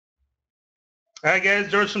All right, guys,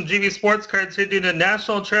 George from GV Sports Cards here doing the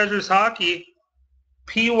National Treasures Hockey.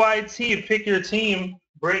 PYT, pick your team.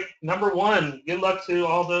 Break number 1. Good luck to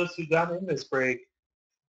all those who got in this break.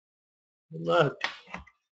 Good luck.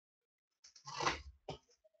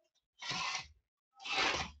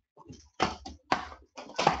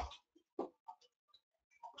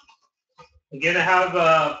 I'm going to have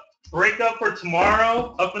a breakup for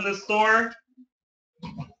tomorrow up in the store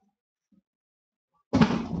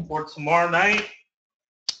for tomorrow night.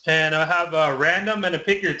 And I'll have a random and a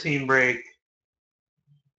pick your team break.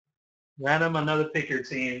 Random, another pick your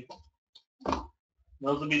team.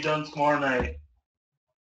 Those will be done tomorrow night.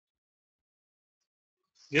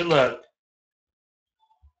 Good luck.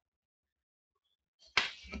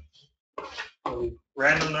 So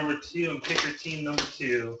random number 2 and pick your team number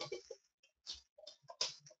 2.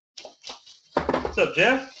 What's up,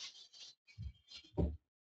 Jeff?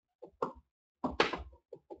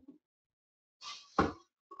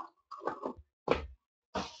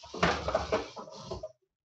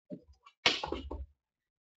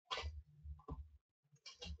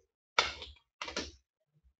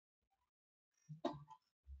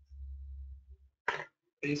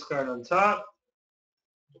 Base card on top.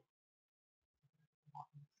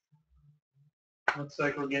 Looks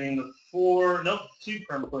like we're getting the 2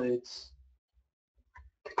 perm plates.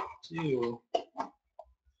 2.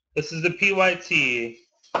 This is the PYT.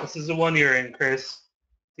 This is the one you're in, Chris.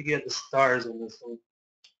 To get the stars in this one.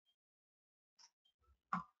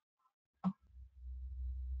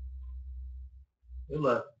 Good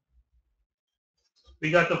luck.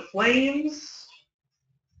 We got the Flames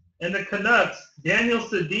and the Canucks. Daniel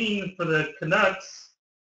Sedin for the Canucks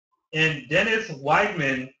and Dennis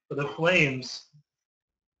Weidman for the Flames.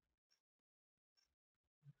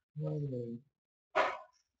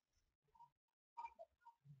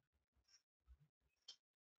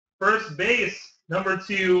 First base, number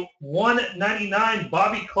 2, 199,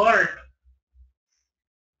 Bobby Clark.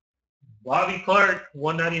 Bobby Clark,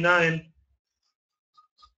 199.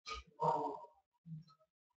 Oh,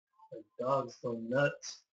 the dog's going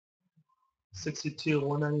nuts. 62,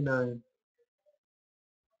 199.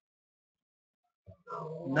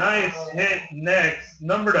 Nice hit next.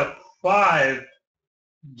 Number to 5,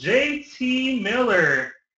 JT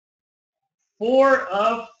Miller. 4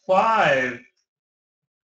 of 5.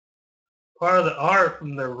 Part of the art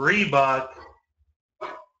from the Reebok.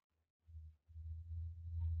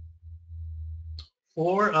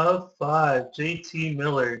 4 of 5, JT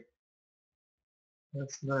Miller.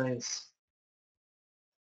 That's nice.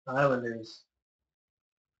 Islanders.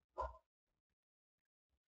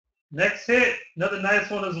 Next hit, another nice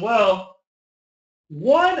one as well.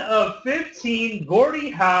 1 of 15, Gordie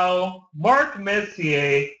Howe, Mark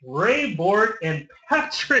Messier, Ray Bork, and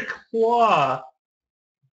Patrick Waugh.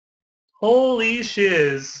 Holy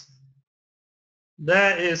shiz.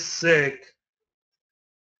 That is sick.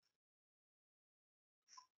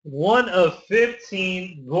 1 of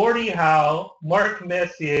 15, Gordie Howe, Mark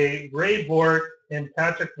Messier, Ray Bork, and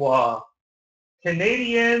Patrick Waugh.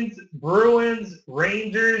 Canadiens, Bruins,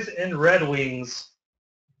 Rangers, and Red Wings.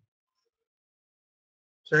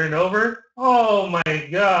 Turn over. Oh my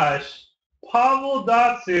gosh. Pavel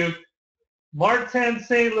Datsyuk, Martin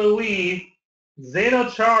St. Louis,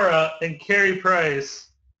 Zdeno Chara, and Carey Price.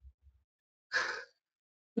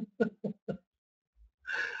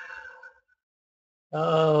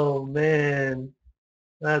 Oh man,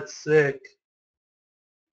 that's sick.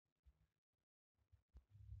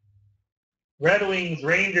 Red Wings,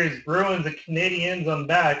 Rangers, Bruins, and Canadiens on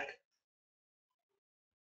back.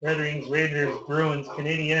 Red Wings, Rangers, Bruins,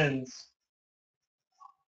 Canadiens.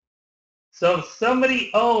 So if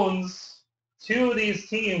somebody owns 2 of these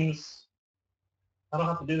teams, I don't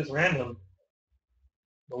have to do this random.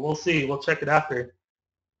 But we'll see. We'll check it after.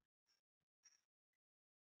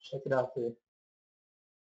 Check it after.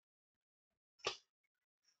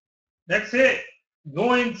 Next hit,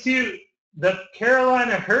 going to the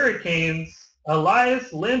Carolina Hurricanes,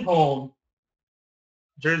 Elias Lindholm.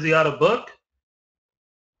 Jersey out of book.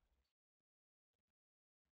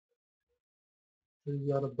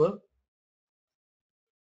 Jersey out of book.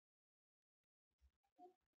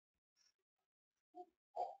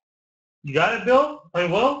 You got it, Bill? I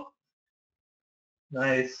will.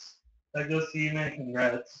 Nice. That goes to you, man.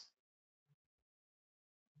 Congrats.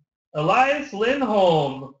 Elias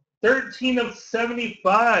Lindholm, 13 of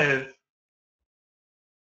 75.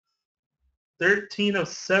 13 of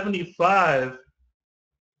 75.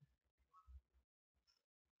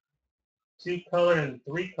 2 color and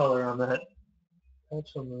 3 color on that.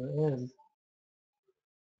 Touch on the end.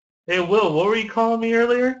 Hey, Will, what were you calling me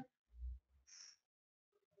earlier?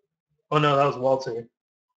 Oh no, that was Walter.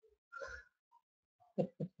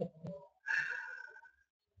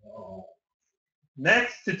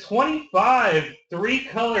 Next to 25,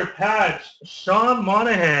 three-color patch, Sean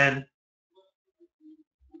Monahan.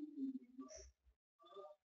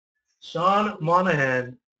 Sean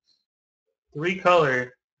Monahan,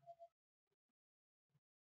 three-color.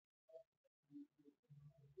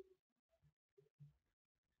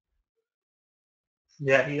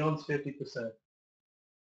 Yeah, he owns 50%.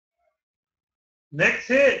 Next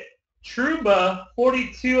hit, Trouba,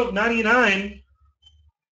 42 of 99.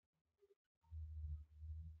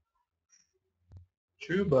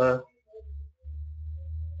 Trouba,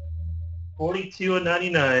 42 of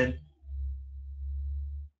 99.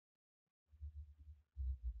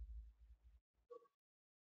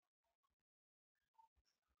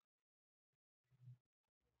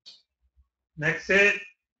 Next hit,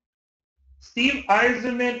 Steve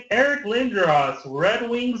Yzerman, Eric Lindros, Red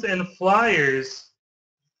Wings and Flyers,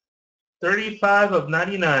 35 of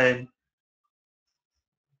 99.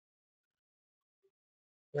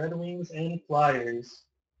 Red Wings and Flyers,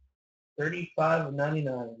 35 of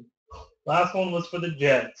 99. Last one was for the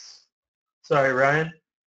Jets. Sorry, Ryan.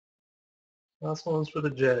 Last one was for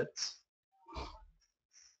the Jets.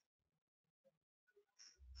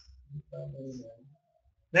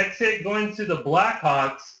 Next hit going to the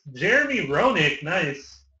Blackhawks. Jeremy Roenick,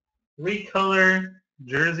 nice. Three-color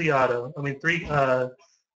jersey auto. I mean, triple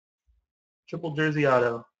jersey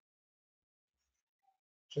auto.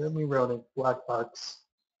 Jeremy Roenick, Blackhawks.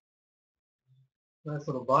 Nice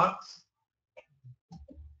little box.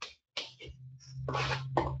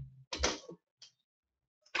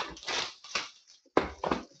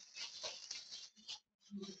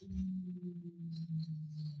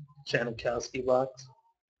 Janikowski box.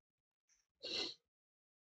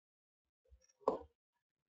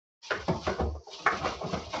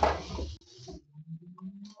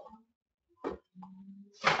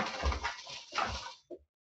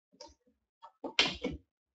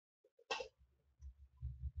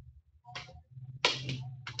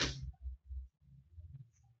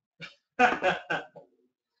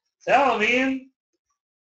 Tell him, Ian.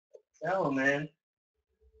 Tell him, man.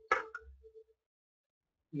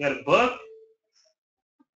 You got a book?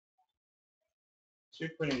 Two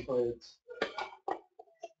printing plates.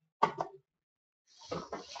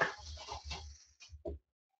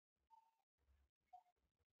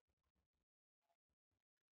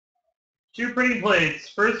 Two printing plates.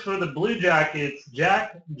 First for the Blue Jackets,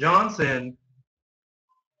 Jack Johnson.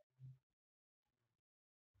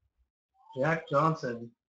 Jack Johnson.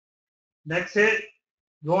 Next hit,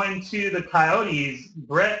 going to the Coyotes,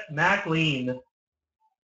 Brett McLean.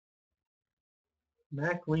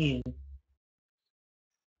 McLean.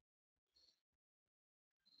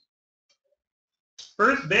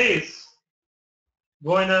 First base,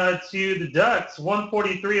 going to the Ducks,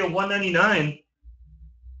 143 of 199.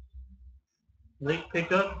 Late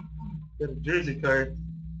pickup. Got a jersey card.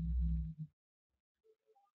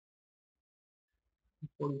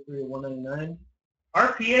 43 of 199.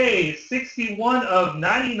 RPA, 61 of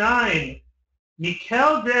 99.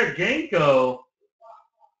 Mikhail Gergenko.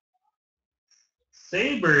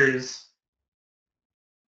 Sabres.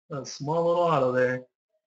 A small little auto there.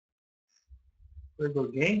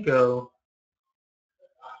 Gergenko.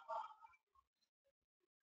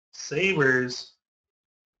 Sabres.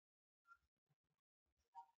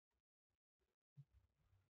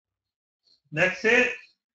 Next hit,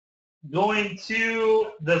 going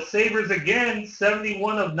to the Sabres again,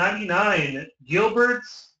 71 of 99.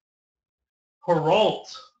 Gilbert's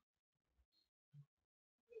Perrault.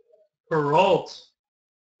 Perrault.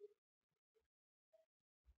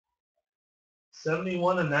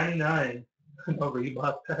 71 of 99. No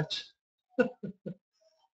Reebok patch.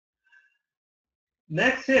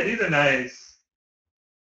 Next hit, these are nice.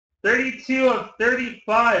 32 of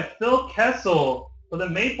 35. Phil Kessel for the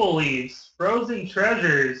Maple Leafs. Frozen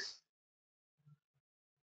Treasures.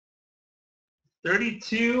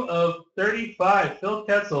 32 of 35. Phil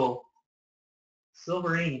Kessel.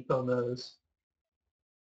 Silver ink on those.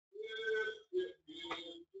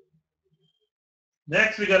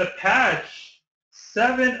 Next, we got a patch.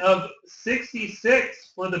 7 of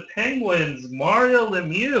 66 for the Penguins. Mario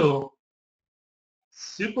Lemieux.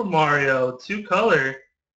 Super Mario. Two-color.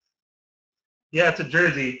 Yeah, it's a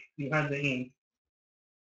jersey behind the ink.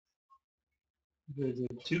 Jersey.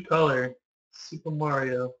 Two-color. Super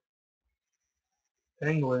Mario.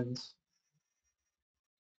 Penguins.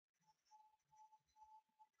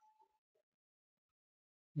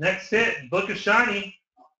 Next hit, Book of Shiny.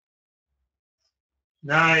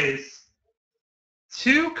 Nice.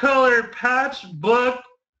 Two-color patch book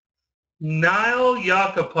Nile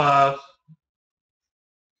Yakupov.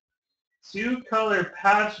 2-color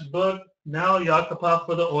patch book. Nile Yakupov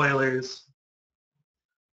for the Oilers.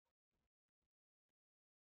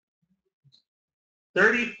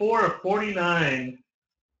 34 of 49.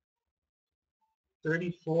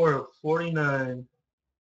 34 of 49.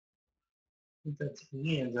 I think that's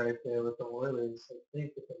Ian right there with the Oilers, I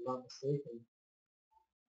think, if I'm not mistaken.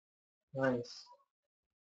 Nice.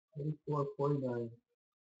 34 of 49.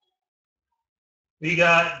 We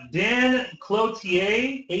got Dan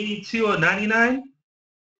Cloutier, 82 of 99.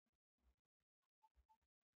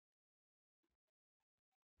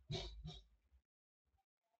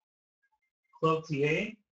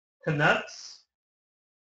 Cloutier. Canucks.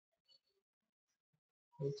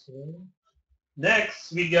 Cloutier.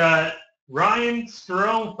 Next, we got Ryan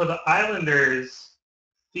Strome for the Islanders.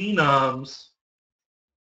 Phenoms.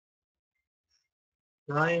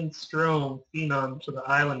 Ryan Strome, Phenom for the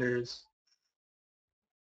Islanders.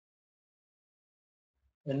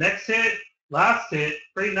 And next hit, last hit,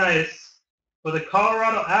 pretty nice. For the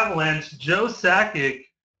Colorado Avalanche, Joe Sakic.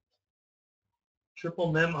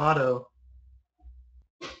 Triple Mem Auto.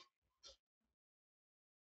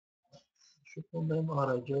 Triple Mem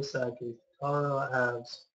Auto, Joe Sakic. Colorado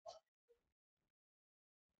Avs.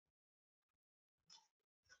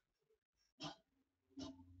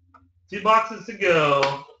 Two boxes to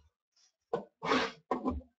go.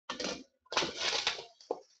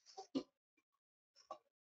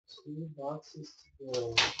 Two boxes to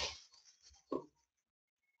go.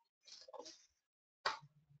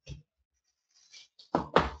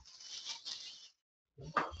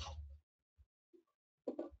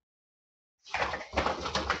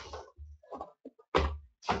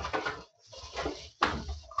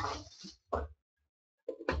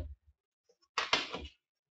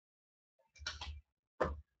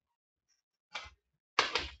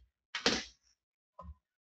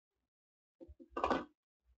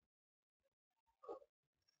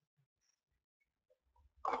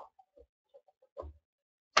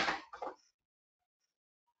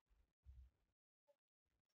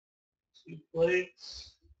 Two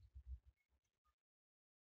plates.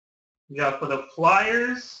 We got for the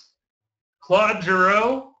Flyers, Claude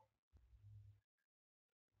Giroux.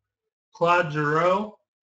 Claude Giroux.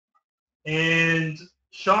 And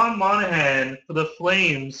Sean Monahan for the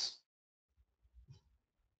Flames.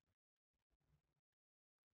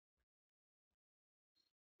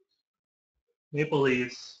 Maple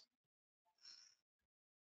Leafs.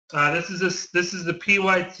 This is the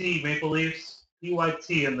PYT Maple Leafs.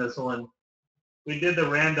 PYT in this one. We did the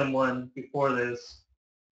random one before this.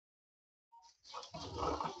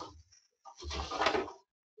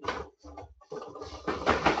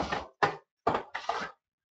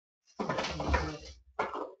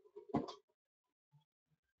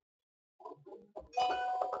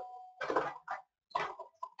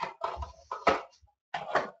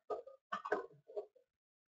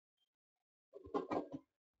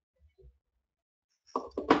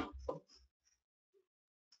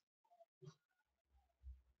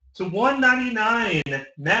 To 199,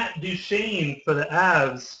 Matt Duchene for the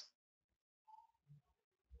Avs.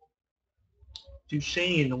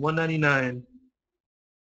 Duchene, 199.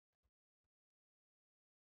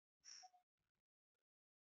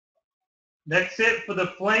 Next hit for the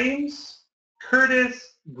Flames,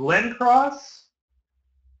 Curtis Glencross.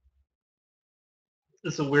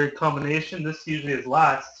 This is a weird combination. This usually is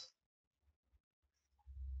last.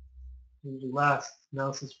 Usually last.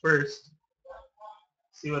 Now this is first.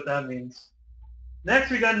 See what that means.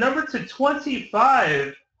 Next, we got number to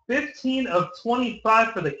 25. 15 of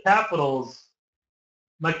 25 for the Capitals.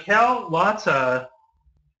 Mikel Lata.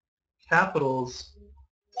 Capitals.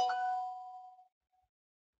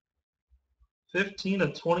 15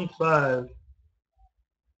 of 25.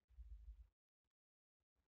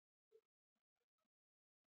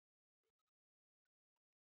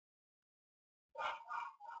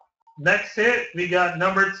 Next hit, we got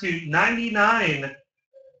number to 99.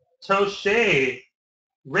 Toshe,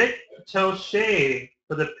 Rick Toshe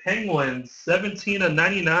for the Penguins, 17 of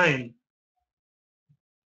 99.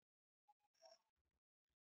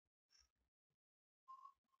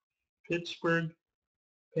 Pittsburgh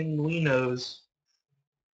Penguinos.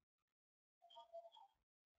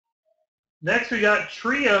 Next we got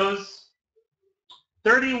Trios,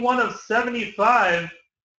 31 of 75.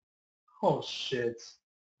 Oh shit.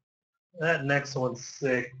 That next one's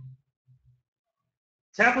sick.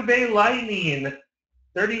 Tampa Bay Lightning,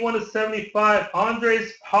 31 of 75.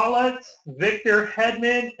 Andres Palat, Victor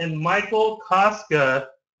Hedman, and Michael Koska.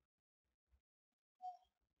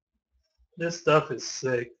 This stuff is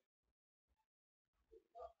sick.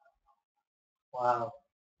 Wow.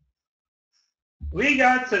 We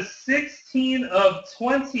got to 16 of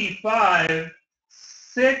 25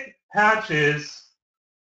 sick patches.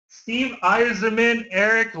 Steve Yzerman,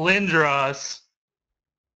 Eric Lindros.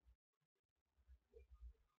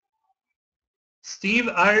 Steve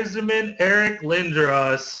Yzerman, Eric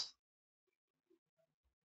Lindros.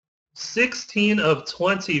 16 of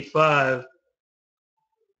 25.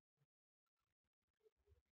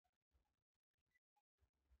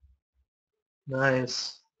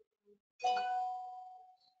 Nice.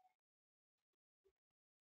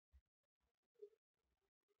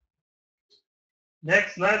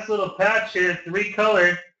 Next nice little patch here,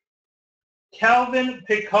 3-color. Calvin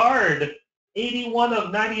Pickard, 81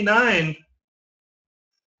 of 99.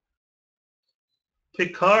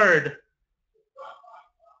 Pickard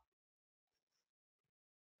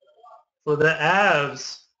for the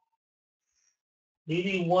Avs.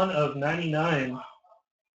 81 of 99.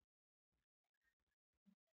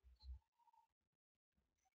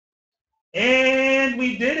 And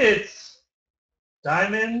we did it.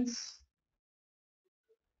 Diamonds.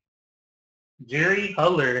 Jerry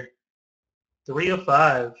Huller. 3 of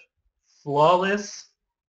 5. Flawless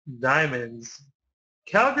Diamonds.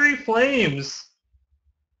 Calgary Flames.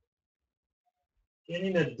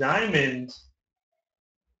 Getting a diamond.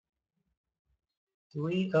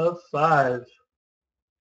 3 of 5.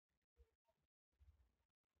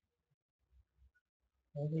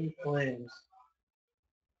 Calgary Flames.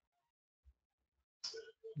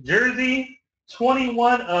 Jersey,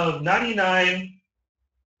 21 of 99.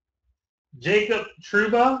 Jacob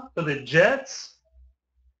Trouba for the Jets.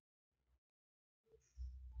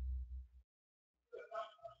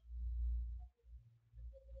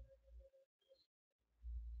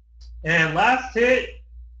 And last hit,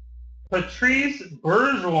 Patrice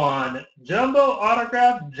Bergeron, Jumbo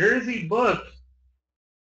Autograph Jersey Book.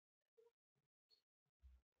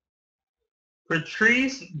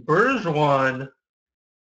 Patrice Bergeron,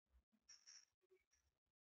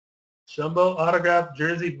 Jumbo Autograph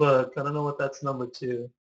Jersey Book. I don't know what that's number 2.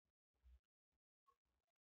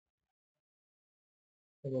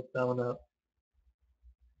 I'll look that one up.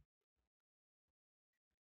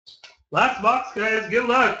 Last box, guys. Good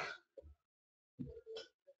luck.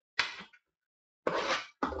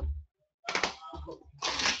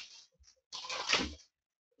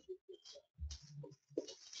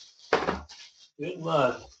 Good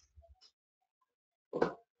luck.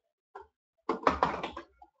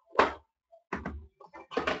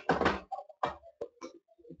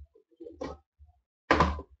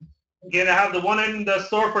 Again, I have the one in the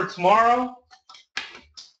store for tomorrow.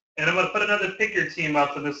 And I'm going to put another pick your team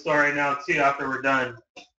up in the store right now, too, after we're done.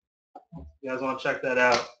 You guys want to check that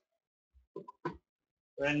out.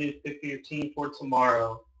 Brand new pick your team for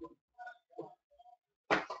tomorrow.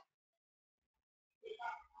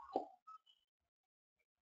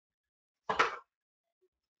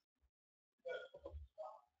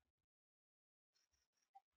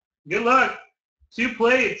 Good luck. 2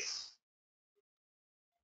 plates.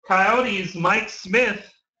 Coyotes, Mike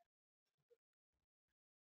Smith.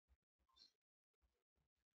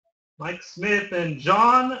 Mike Smith and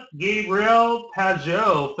John Gabriel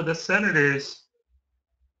Pajot for the Senators.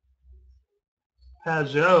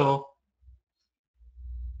 Pajot.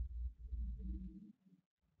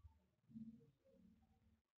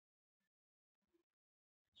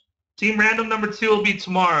 Team random number 2 will be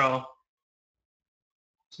tomorrow.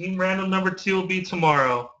 Team random number 2 will be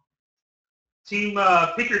tomorrow. Team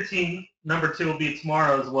picker team number 2 will be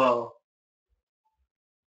tomorrow as well.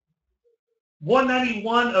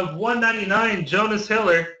 191 of 199, Jonas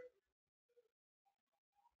Hiller.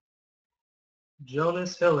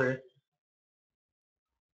 Jonas Hiller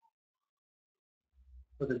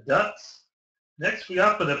for the Ducks. Next we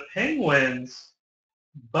got for the Penguins,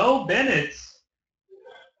 Bo Bennett.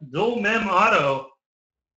 Dual Mem Auto.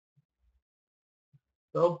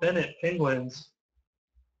 Bo Bennett, Penguins.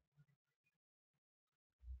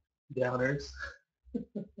 Downers.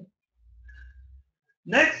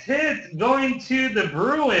 Next hit going to the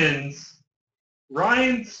Bruins.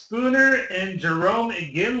 Ryan Spooner and Jerome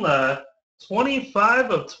Iginla.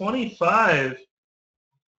 25 of 25.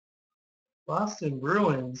 Boston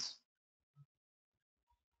Bruins.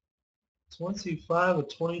 25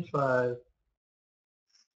 of 25.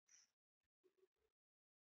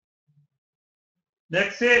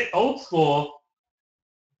 Next hit, old school.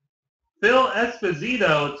 Phil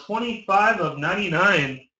Esposito, 25 of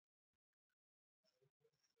 99.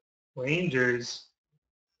 Rangers.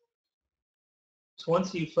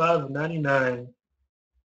 25 of 99.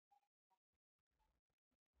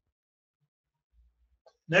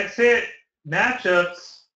 Next hit,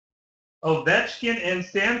 matchups. Ovechkin and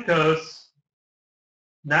Stamkos,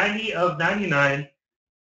 90 of 99.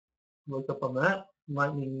 Look up on that.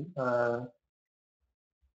 Lightning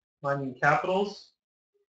Capitals.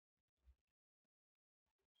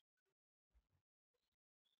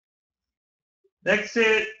 Next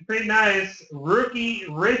hit, pretty nice. Rookie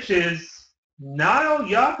Riches, Niall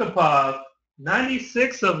Yakupov,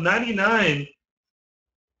 96 of 99.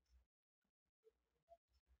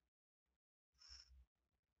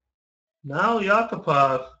 Niall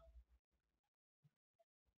Yakupov,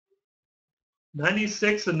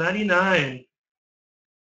 96 of 99.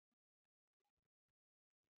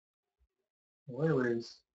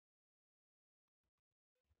 Oilers.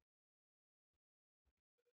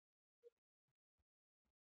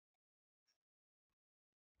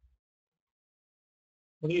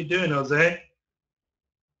 What are you doing, Jose? Are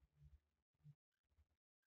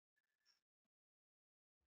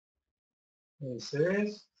you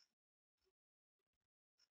serious?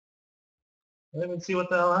 I didn't even see what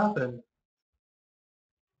the hell happened.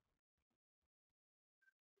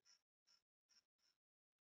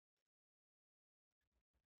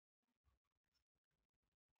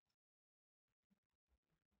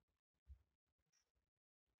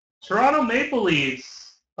 Toronto Maple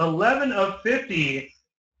Leafs, 11 of 50.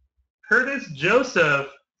 Curtis Joseph.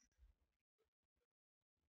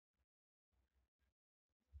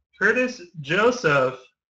 Curtis Joseph.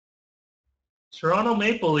 Toronto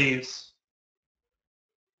Maple Leafs.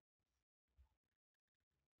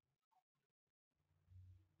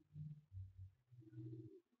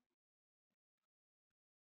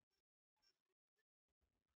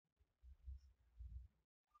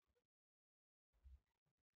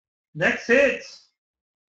 Next hit.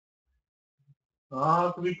 Oh,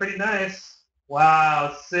 it could be pretty nice.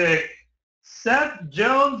 Wow, sick. Seth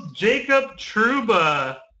Jones, Jacob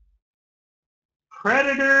Trouba.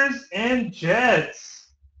 Predators and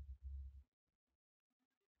Jets.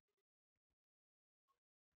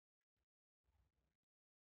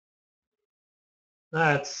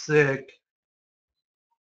 That's sick.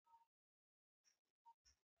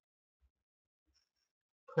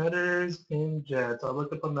 Predators and Jets. I'll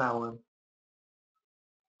look up on that one.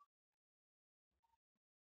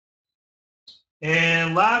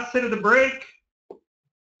 And last hit of the break.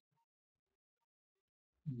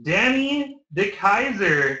 Danny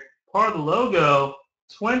DeKaiser, part of the logo.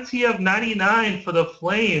 20 of 99 for the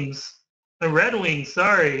Flames. The Red Wings,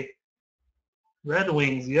 sorry. Red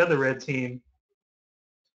Wings, the other red team.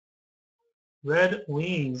 Red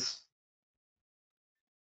Wings.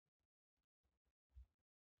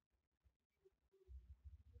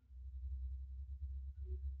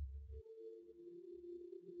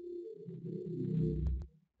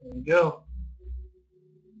 There you go.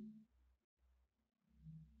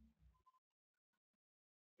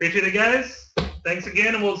 Appreciate it, guys. Thanks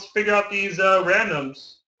again, and we'll figure out these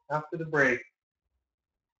randoms after the break.